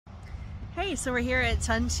Hey, so we're here at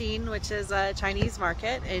Chun Ching, which is a Chinese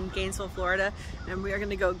market in Gainesville, Florida, and we are going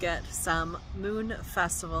to go get some Moon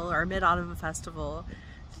Festival or Mid-Autumn Festival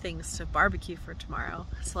things to barbecue for tomorrow.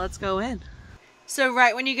 So let's go in. So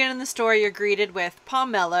right when you get in the store, you're greeted with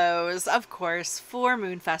pomelos, of course, for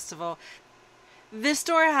Moon Festival. This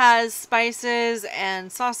store has spices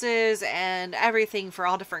and sauces and everything for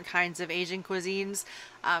all different kinds of Asian cuisines.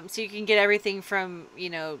 So you can get everything from, you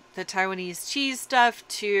know, the Taiwanese cheese stuff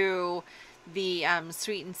to the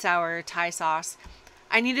sweet and sour Thai sauce.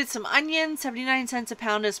 I needed some onions. 79 cents a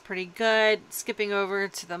pound is pretty good. Skipping over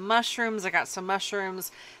to the mushrooms, I got some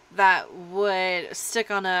mushrooms that would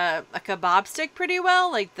stick on a kebab stick pretty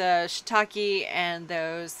well, like the shiitake and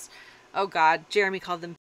those, oh god, Jeremy called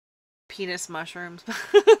them penis mushrooms.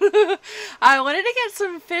 I wanted to get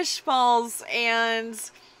some fish balls, and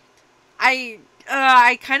I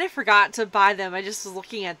kind of forgot to buy them. I just was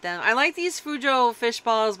looking at them. I like these Fuzhou fish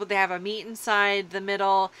balls, but they have a meat inside the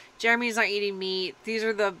middle. Jeremy's not eating meat. These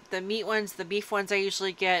are the meat ones, the beef ones I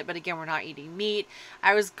usually get, but again, we're not eating meat.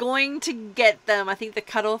 I was going to get them, I think the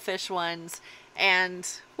cuttlefish ones, and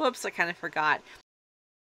whoops, I kind of forgot.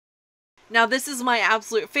 Now this is my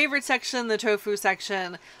absolute favorite section, the tofu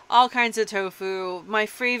section. All kinds of tofu. My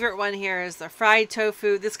favorite one here is the fried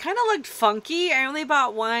tofu. This kind of looked funky. I only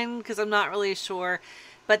bought one because I'm not really sure.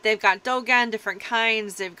 But they've got dogan, different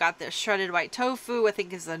kinds. They've got this shredded white tofu, I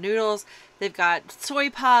think is the noodles. They've got soy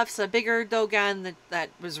puffs, a bigger dogan that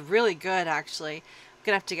was really good actually. I'm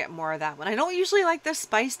gonna have to get more of that one. I don't usually like the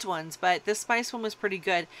spiced ones, but this spiced one was pretty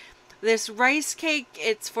good. This rice cake,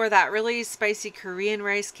 it's for that really spicy Korean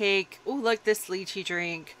rice cake. Oh, look, this lychee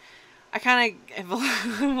drink. I kind of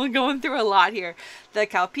am going through a lot here. The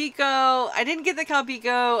Calpico. I didn't get the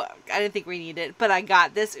Calpico. I didn't think we need it. But I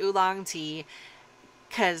got this oolong tea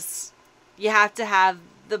because you have to have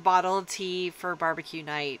the bottled tea for barbecue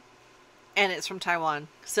night. And it's from Taiwan.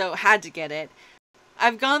 So had to get it.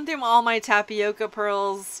 I've gone through all my tapioca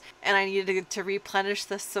pearls and I needed to replenish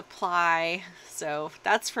the supply. So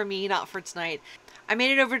that's for me, not for tonight. I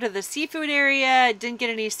made it over to the seafood area. Didn't get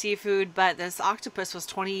any seafood, but this octopus was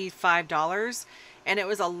 $25 and it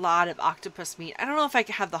was a lot of octopus meat. I don't know if I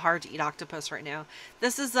could have the heart to eat octopus right now.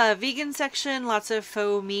 This is a vegan section, lots of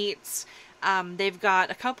faux meats. They've got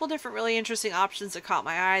a couple different really interesting options that caught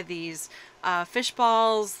my eye. These fish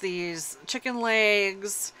balls, these chicken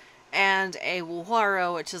legs, and a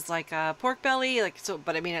wuhuaro, which is like a pork belly,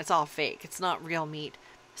 but I mean it's all fake. It's not real meat.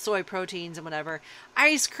 Soy proteins and whatever.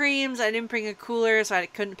 Ice creams. I didn't bring a cooler, so I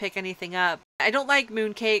couldn't pick anything up. I don't like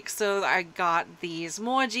moon cakes, so I got these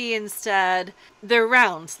mochi instead. They're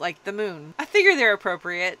round, like the moon. I figure they're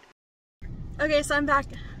appropriate. Okay, so I'm back.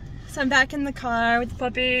 I'm back in the car with the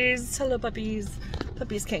puppies. Hello, puppies.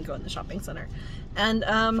 Puppies can't go in the shopping center. And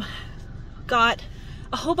got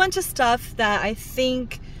a whole bunch of stuff that I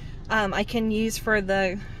think I can use for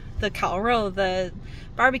the烤肉, the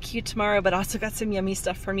barbecue tomorrow, but also got some yummy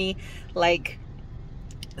stuff for me, like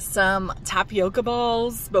some tapioca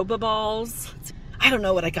balls, boba balls. I don't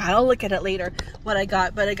know what I got. I'll look at it later what I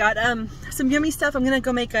got, but I got some yummy stuff. I'm gonna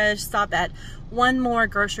go make a stop at one more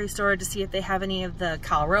grocery store to see if they have any of the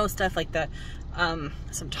烤肉stuff, like the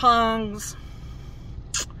some tongs.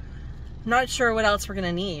 Not sure what else we're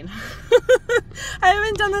gonna need. I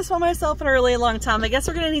haven't done this one myself in a really long time. I guess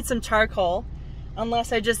we're gonna need some charcoal,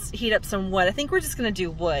 unless I just heat up some wood. I think we're just gonna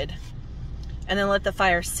do wood and then let the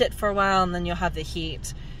fire sit for a while, and then you'll have the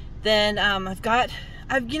heat. Then I've got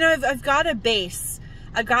a base.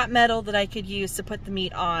 I've got metal that I could use to put the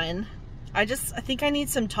meat on. I think I need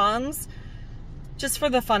some tongs just for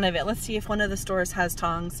the fun of it. Let's see if one of the stores has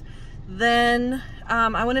tongs. Then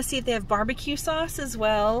I want to see if they have barbecue sauce as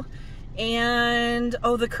well. And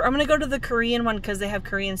I'm gonna go to the Korean one because they have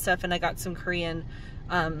Korean stuff, and I got some Korean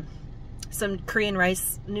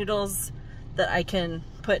rice noodles that I can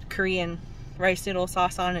put Korean rice noodle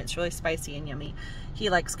sauce on. It's really spicy and yummy. He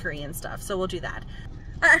likes Korean stuff, so we'll do that.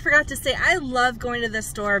 I forgot to say, I love going to this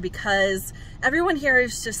store because everyone here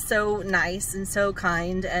is just so nice and so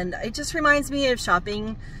kind, and it just reminds me of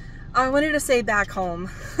shopping. I wanted to say back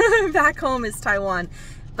home. Back home is Taiwan,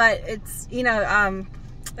 but it's, you know,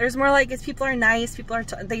 there's more like, it's people are nice,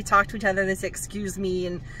 they talk to each other, they say excuse me,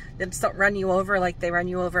 and they just don't run you over like they run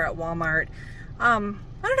you over at Walmart. I don't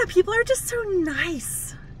know, people are just so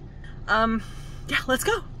nice. Yeah, let's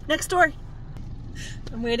go, next door.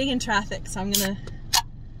 I'm waiting in traffic, so I'm gonna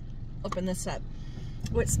open this up.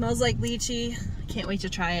 Oh, it smells like lychee. I can't wait to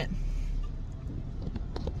try it.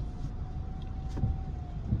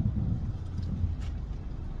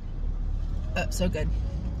 Oh, so good.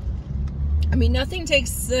 I mean, nothing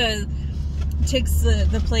takes the takes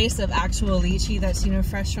the place of actual lychee that's, you know,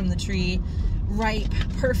 fresh from the tree, ripe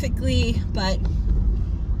perfectly, but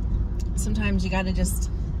sometimes you gotta just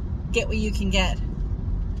get what you can get.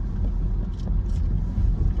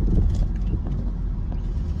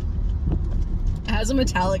 It has a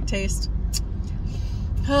metallic taste.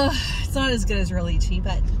 It's not as good as real lychee,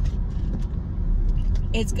 but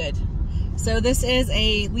it's good. So this is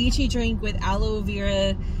a lychee drink with aloe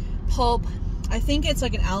vera pulp. I think it's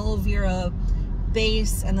like an aloe vera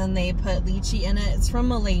base, and then they put lychee in it. It's from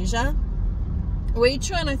Malaysia.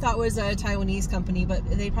 Chun I thought was a Taiwanese company, but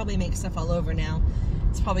they probably make stuff all over now.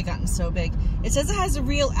 It's probably gotten so big. It says it has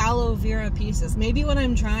real aloe vera pieces. Maybe what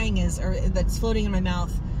I'm trying is, or that's floating in my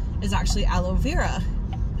mouth, is actually aloe vera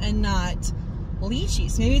and not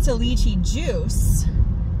lychee. So maybe it's a lychee juice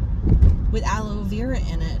with aloe vera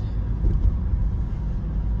in it.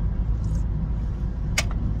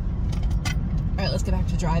 All right, let's get back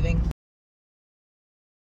to driving.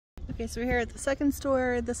 Okay, so we're here at the second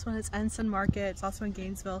store. This one is Enson Market. It's also in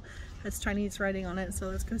Gainesville. It has Chinese writing on it, so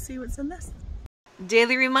let's go see what's in this.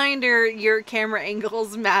 Daily reminder, your camera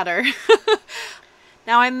angles matter.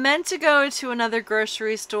 Now, I meant to go to another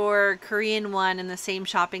grocery store, Korean one, in the same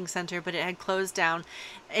shopping center, but it had closed down.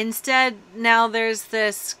 Instead, now there's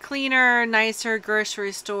this cleaner, nicer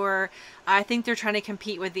grocery store. I think they're trying to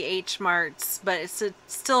compete with the H Marts, but it's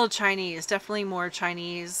still Chinese, definitely more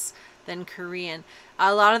Chinese than Korean.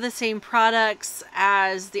 A lot of the same products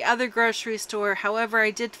as the other grocery store. However, I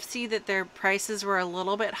did see that their prices were a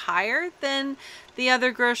little bit higher than the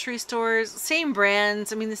other grocery stores. Same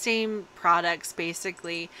brands, I mean the same products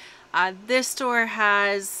basically. This store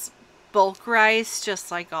has bulk rice just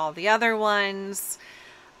like all the other ones.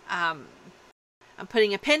 I'm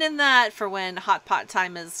putting a pin in that for when hot pot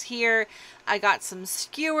time is here. I got some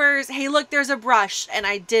skewers. Hey, look, there's a brush and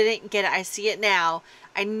I didn't get it. I see it now.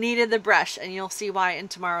 I needed the brush, and you'll see why in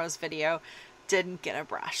tomorrow's video. Didn't get a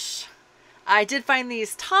brush. I did find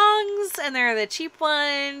these tongs, and they're the cheap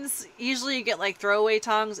ones. Usually you get like throwaway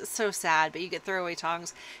tongs. It's so sad, but you get throwaway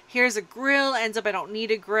tongs. Here's a grill. Ends up I don't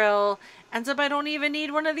need a grill. Ends up I don't even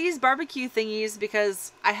need one of these barbecue thingies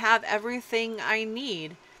because I have everything I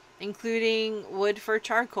need, including wood for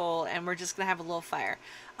charcoal, and we're just gonna have a little fire.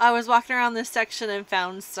 I was walking around this section and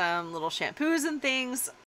found some little shampoos and things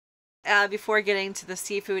before getting to the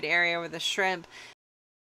seafood area with the shrimp,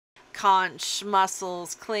 conch,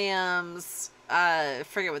 mussels, clams,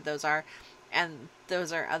 forget what those are, and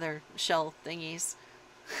those are other shell thingies.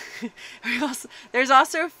 There's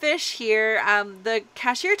also fish here. The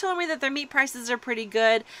cashier told me that their meat prices are pretty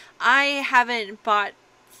good. I haven't bought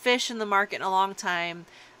fish in the market in a long time,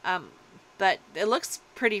 but it looks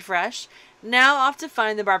pretty fresh. Now off to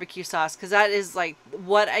find the barbecue sauce, because that is like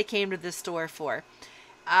what I came to this store for.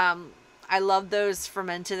 I love those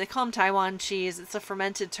fermented, they call them Taiwan cheese. It's a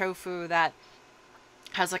fermented tofu that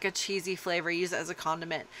has like a cheesy flavor. Use it as a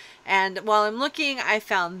condiment. And while I'm looking, I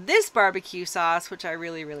found this barbecue sauce, which I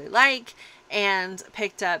really, really like, and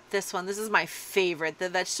picked up this one. This is my favorite, the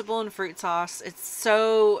vegetable and fruit sauce. It's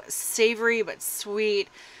so savory but sweet.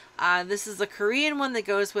 This is the Korean one that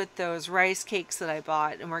goes with those rice cakes that I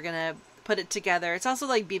bought, and we're gonna put it together. It's also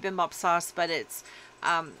like bibimbap sauce, but it's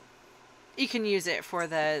you can use it for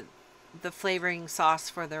the flavoring sauce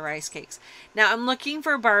for the rice cakes. Now I'm looking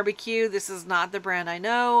for barbecue. This is not the brand I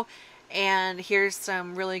know. And here's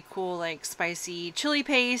some really cool like spicy chili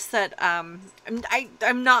paste that I'm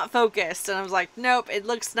not focused, and I was like, nope, it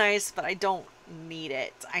looks nice, but I don't need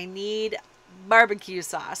it. I need barbecue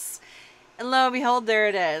sauce. And lo and behold, there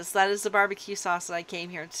it is. That is the barbecue sauce that I came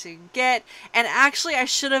here to get. And actually I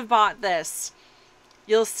should have bought this.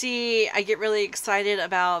 You'll see I get really excited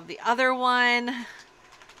about the other one.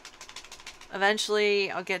 Eventually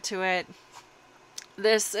I'll get to it.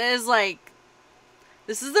 This is the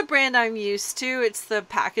brand I'm used to. It's the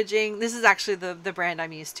packaging. This is actually the brand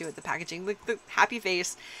I'm used to with the packaging. Look, the happy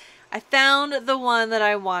face. I found the one that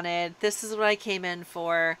I wanted. This is what I came in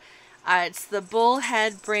for. It's the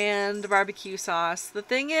Bullhead brand barbecue sauce. The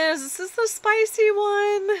thing is, this is the spicy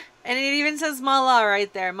one. And it even says mala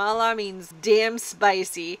right there. Mala means damn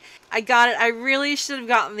spicy. I got it. I really should have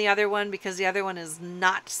gotten the other one because the other one is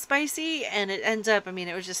not spicy. And it ends up, I mean,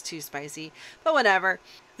 it was just too spicy. But whatever.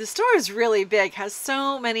 The store is really big, has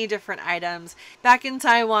so many different items. Back in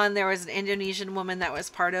Taiwan, there was an Indonesian woman that was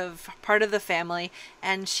part of the family,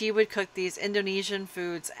 and she would cook these Indonesian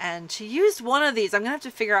foods, and she used one of these. I'm gonna have to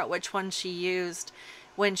figure out which one she used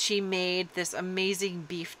when she made this amazing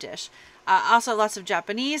beef dish. Also lots of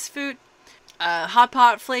Japanese food, hot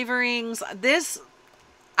pot flavorings. This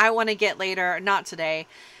I want to get later, not today.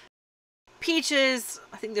 Peaches,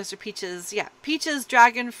 I think those are peaches. Yeah, peaches,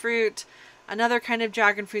 dragon fruit, another kind of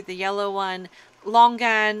dragon fruit, the yellow one,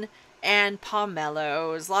 longan, and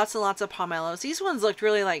pomelos. Lots and lots of pomelos. These ones looked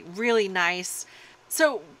really nice.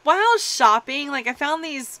 So while shopping, like, I found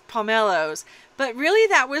these pomelos, but really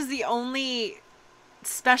that was the only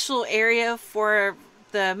special area for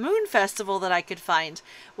the moon festival that I could find.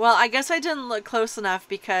 Well, I guess I didn't look close enough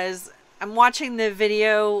because I'm watching the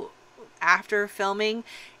video after filming,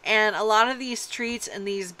 and a lot of these treats and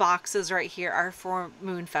these boxes right here are for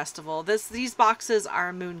moon festival. These boxes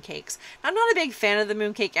are moon cakes. I'm not a big fan of the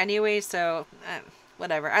moon cake anyway, so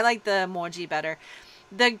whatever. I like the mochi better.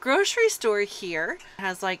 The grocery store here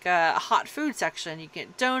has like a hot food section. You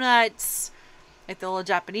get donuts, like the little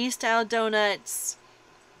Japanese style donuts.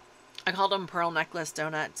 I called them pearl necklace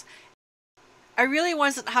donuts. I really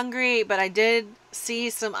wasn't hungry, but I did see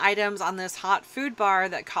some items on this hot food bar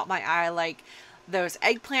that caught my eye, like those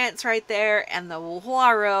eggplants right there and the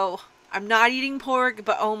wuhuaro. I'm not eating pork,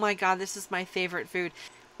 but oh my god, this is my favorite food.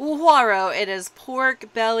 Wuhuaro, it is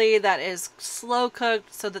pork belly that is slow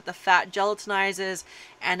cooked so that the fat gelatinizes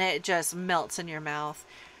and it just melts in your mouth.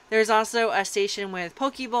 There's also a station with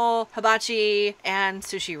poke bowl, hibachi, and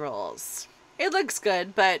sushi rolls. It looks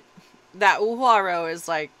good, but that wuhuaro is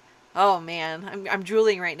like, oh man, I'm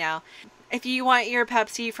drooling right now. If you want your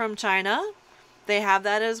Pepsi from China, they have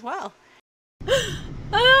that as well.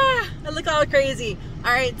 I look all crazy.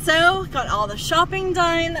 Alright, so got all the shopping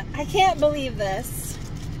done. I can't believe this.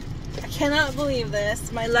 I cannot believe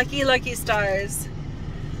this. My lucky, lucky stars.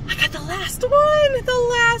 I got the last one! The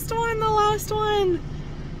last one! The last one!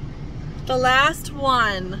 The last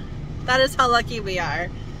one. That is how lucky we are.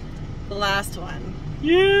 The last one.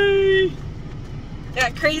 Yay! I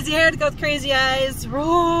got crazy hair to go with crazy eyes.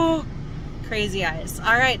 Whoa! Crazy eyes.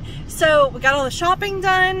 Alright, so we got all the shopping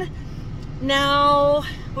done. Now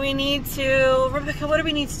we need to... Rebecca, what do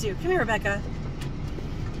we need to do? Come here, Rebecca.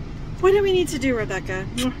 What do we need to do, Rebecca?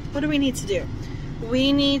 What do we need to do?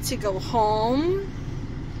 We need to go home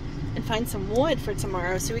and find some wood for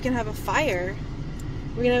tomorrow so we can have a fire.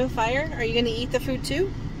 We're gonna have a fire? Are you gonna eat the food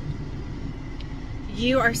too?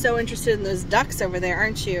 You are so interested in those ducks over there,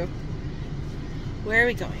 aren't you? Where are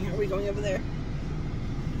we going? Are we going over there?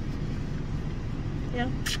 Yeah.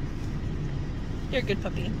 You're a good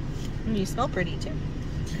puppy. And you smell pretty too.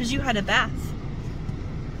 Because you had a bath.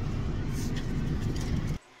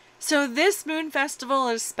 So this moon festival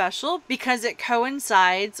is special because it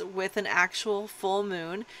coincides with an actual full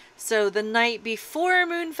moon. So the night before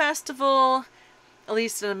moon festival, at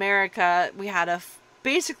least in America, we had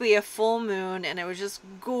basically a full moon and it was just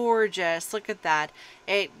gorgeous. Look at that.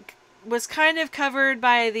 It was kind of covered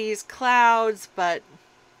by these clouds, but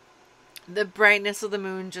the brightness of the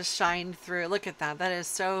moon just shined through. Look at that. That is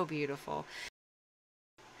so beautiful.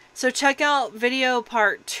 So check out video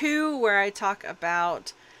part 2 where I talk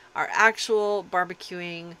about our actual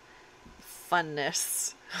barbecuing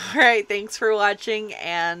funness. Alright, thanks for watching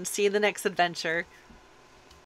and see you in the next adventure.